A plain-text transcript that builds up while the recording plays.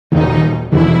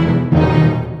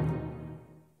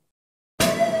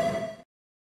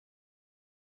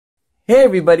Hey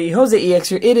everybody, JoseEX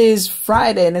here. It is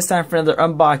Friday and it's time for another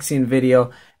unboxing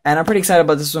video. And I'm pretty excited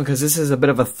about this one because this is a bit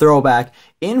of a throwback.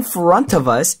 In front of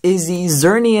us is the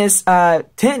Xerneas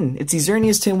Tin. It's the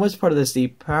Xerneas Tin. What's part of this? The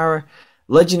Power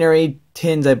Legendary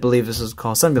Tins, I believe this is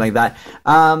called. Something like that.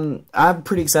 I'm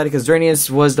pretty excited because Xerneas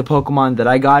was the Pokemon that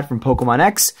I got from Pokemon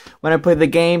X when I played the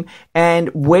game.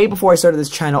 And way before I started this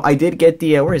channel, I did get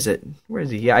the, where is it? Where is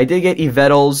he? Yeah, I did get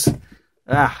Yveltal's.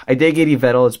 I did get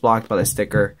Yveltal. It's blocked by the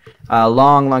sticker.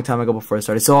 Long time ago before I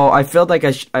started. So I felt like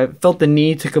I felt the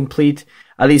need to complete,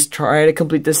 at least try to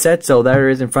complete this set. So there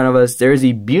it is in front of us. There is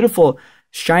a beautiful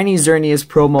shiny Xerneas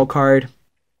promo card.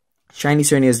 Shiny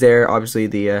Xerneas there. Obviously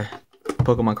the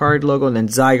Pokemon card logo, and then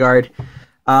Zygarde.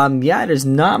 Yeah, there's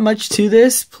not much to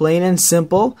this. Plain and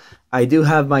simple. I do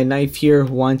have my knife here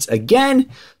once again.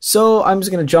 So I'm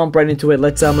just gonna jump right into it.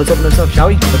 Let's open this up, shall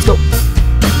we? Let's go.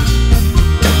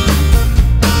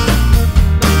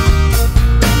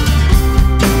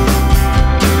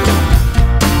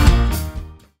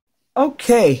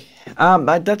 Okay,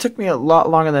 that took me a lot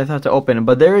longer than I thought to open,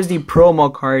 but there is the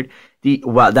promo card.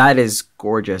 Wow, that is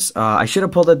gorgeous. I should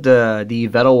have pulled out the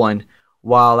Yveltal one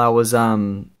while I was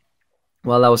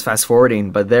fast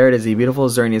forwarding, but there it is, the beautiful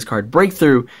Xerneas card.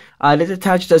 Breakthrough. This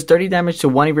attached does 30 damage to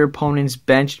one of your opponent's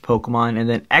benched Pokemon, and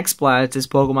then X-Blast. This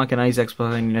Pokemon cannot use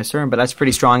X-Blast in a turn, but that's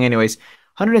pretty strong anyways.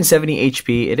 170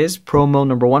 HP. It is promo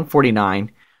number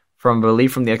 149. From I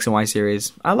believe from the X and Y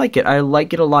series. I like it. I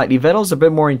like it a lot. Yveltal's a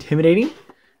bit more intimidating,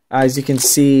 as you can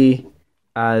see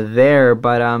there.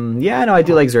 But yeah, no, I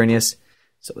do like Xerneas.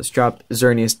 So let's drop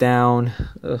Xerneas down.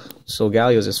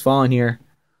 Solgalio's just falling here.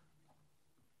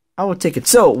 I will take it.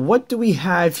 So what do we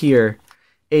have here?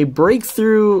 A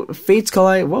Breakthrough Fates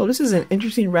Collide. Whoa, this is an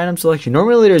interesting random selection.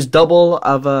 Normally there's double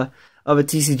of a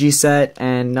TCG set,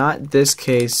 and not this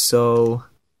case. So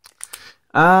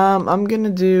I'm gonna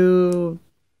do.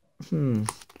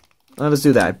 Let's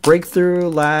do that. Breakthrough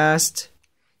last.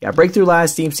 Yeah, Breakthrough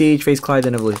last, Steam Siege, Face Collide,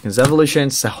 and Evolution. Because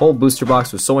Evolutions, the whole booster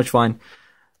box was so much fun.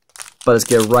 But let's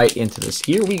get right into this.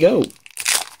 Here we go.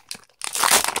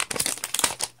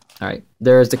 Alright,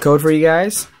 there's the code for you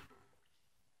guys.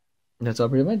 That's all.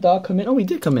 Did my dog come in? Oh, he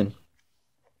did come in.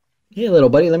 Hey, little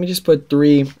buddy, let me just put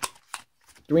 3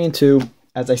 and 2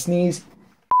 as I sneeze.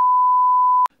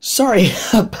 Sorry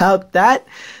about that.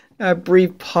 A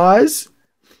brief pause.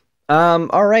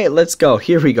 Alright, let's go.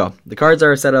 Here we go. The cards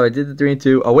are set up. I did the 3 and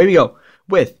 2. Away we go.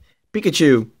 With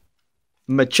Pikachu,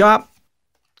 Machop,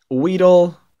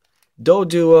 Weedle,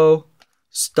 Doduo,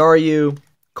 Staryu,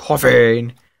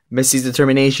 Koffing, Missy's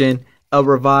Determination, a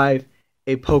Revive,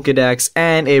 a Pokedex,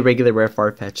 and a regular rare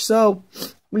Farfetch. So,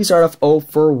 we start off 0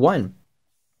 for 1.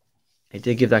 I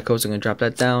did give that code, so I'm going to drop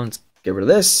that down. Let's get rid of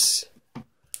this.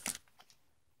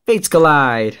 Fates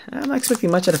Collide. I'm not expecting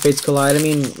much out of Fates Collide. I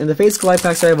mean, in the Fates Collide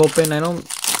packs that I've opened, I don't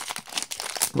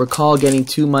recall getting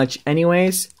too much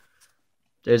anyways.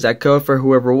 There's that code for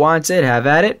whoever wants it. Have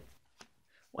at it.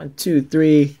 1, 2,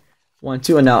 3, 1,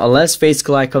 2. And now, unless Fates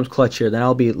Collide comes clutch here, then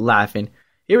I'll be laughing.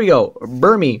 Here we go.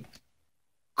 Burmy.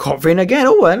 Koffing again.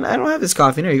 Oh, I don't have this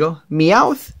Koffing. There you go.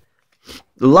 Meowth.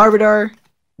 Larvitar.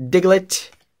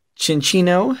 Diglett.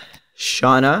 Chinchino.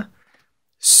 Shauna.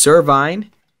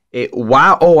 Servine.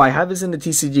 Wow, oh, I have this in the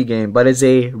TCG game, but it's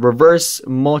a reverse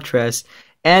Moltres.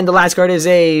 And the last card is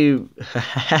a...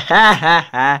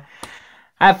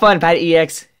 Have fun, Patty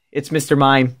EX. It's Mr.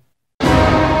 Mime.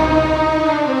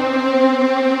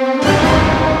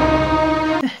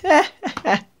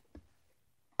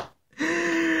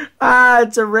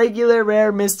 It's a regular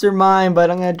rare Mr. Mime,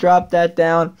 but I'm going to drop that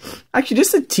down. Actually,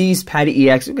 just to tease Patty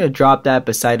EX, I'm going to drop that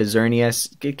beside a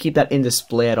Xerneas. Keep that in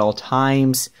display at all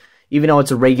times. Even though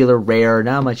it's a regular rare,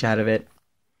 not much out of it.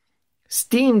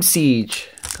 Steam Siege.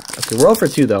 Okay, we're 0 for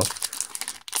 2 though.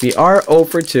 We are 0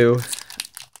 for 2.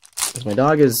 What is my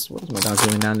dog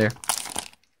doing down there?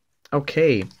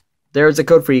 Okay. There's a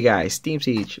code for you guys. Steam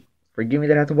Siege. Forgive me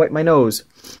that I have to wipe my nose.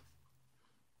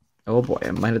 Oh boy,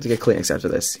 I might have to get Kleenex after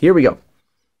this. Here we go.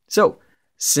 So,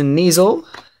 Sneasel,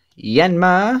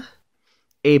 Yanma,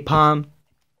 Apom,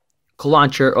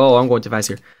 Clauncher. Oh, I'm going too fast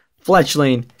here.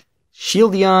 Fletchling.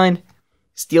 Shieldon,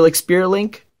 Steelix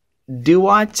Spearlink,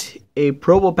 Duat, a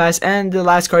Probopass, and the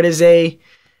last card is a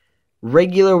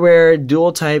regular rare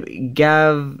dual type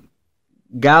Galvantula,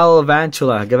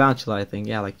 I think.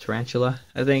 Yeah, like Tarantula,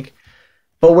 I think.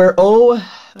 But we're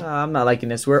I'm not liking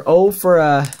this. We're 0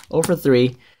 for 3.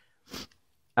 Give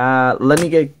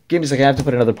me a second. I have to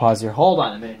put another pause here. Hold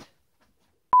on a minute.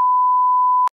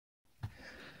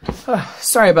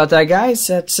 Sorry about that, guys.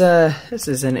 This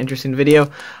is an interesting video.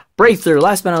 Breakthrough,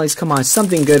 last but not least, come on,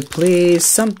 something good, please,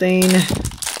 something.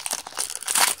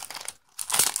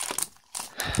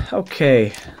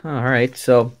 Okay. All right.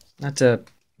 So not to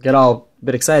get all a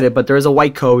bit excited, but there is a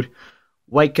white code.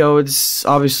 White codes,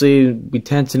 obviously, we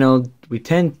tend to know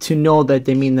that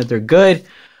they mean that they're good.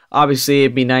 Obviously,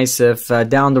 it'd be nice if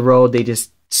down the road they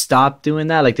just stop doing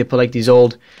that. Like they put like these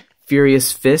old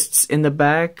furious fists in the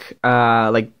back,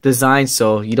 like designs,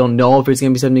 so you don't know if it's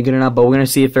gonna be something good or not. But we're gonna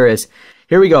see if there is.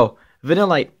 Here we go.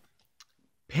 Vanillite,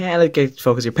 let's get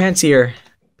focus here. Panseer,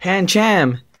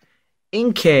 Pancham,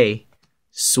 Inkay,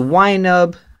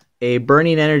 Swinub, a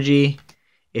Burning Energy,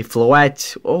 a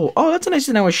Floette. Oh, that's a nice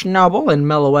design with Schnabel and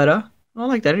Meloetta. I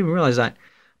like that. I didn't even realize that.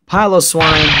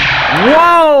 Piloswine.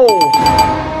 Whoa!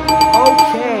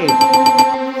 Okay.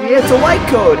 Yeah, it's a white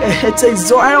code. It's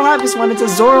a I don't have this one. It's a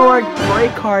Zoroark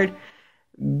break card.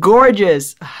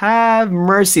 Gorgeous. Have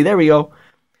mercy. There we go.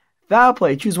 Foul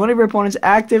play. Choose one of your opponent's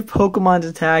active Pokemon's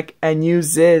attack and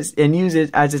use it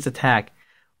as its attack.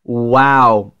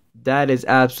 Wow. That is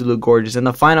absolute gorgeous. And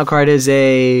the final card is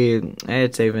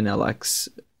it's a Vanillex.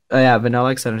 Yeah,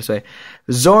 Vanillex, I don't say.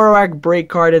 Zoroark break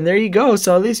card, and there you go.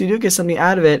 So at least you do get something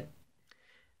out of it.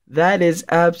 That is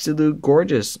absolute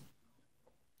gorgeous.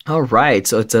 Alright,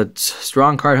 so it's a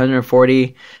strong card,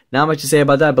 140. Not much to say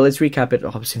about that, but let's recap it.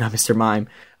 Obviously not Mr. Mime.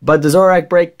 But the Zoroark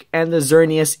break and the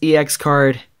Xerneas EX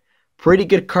card. Pretty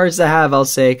good cards to have, I'll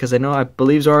say, because I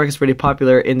believe Zoroark is pretty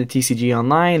popular in the TCG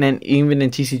online and even in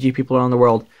TCG people around the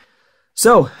world.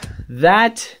 So,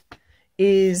 that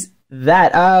is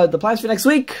that. The plans for next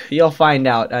week, you'll find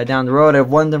out down the road.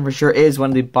 One of them for sure is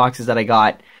one of the boxes that I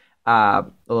got a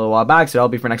little while back, so that'll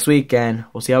be for next week, and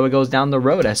we'll see how it goes down the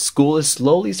road as school is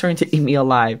slowly starting to eat me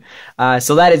alive.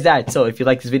 So that is that. So if you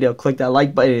like this video, click that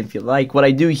like button. If you like what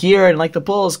I do here and like the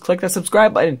pulls, click that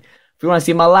subscribe button. If you want to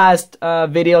see my last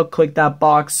video, click that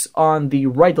box on the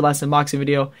right, the last unboxing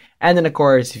video. And then, of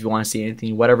course, if you want to see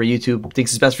anything, whatever YouTube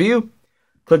thinks is best for you,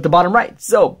 click the bottom right.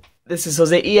 So, this is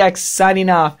JoseEX signing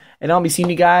off, and I'll be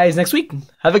seeing you guys next week.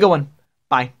 Have a good one.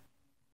 Bye.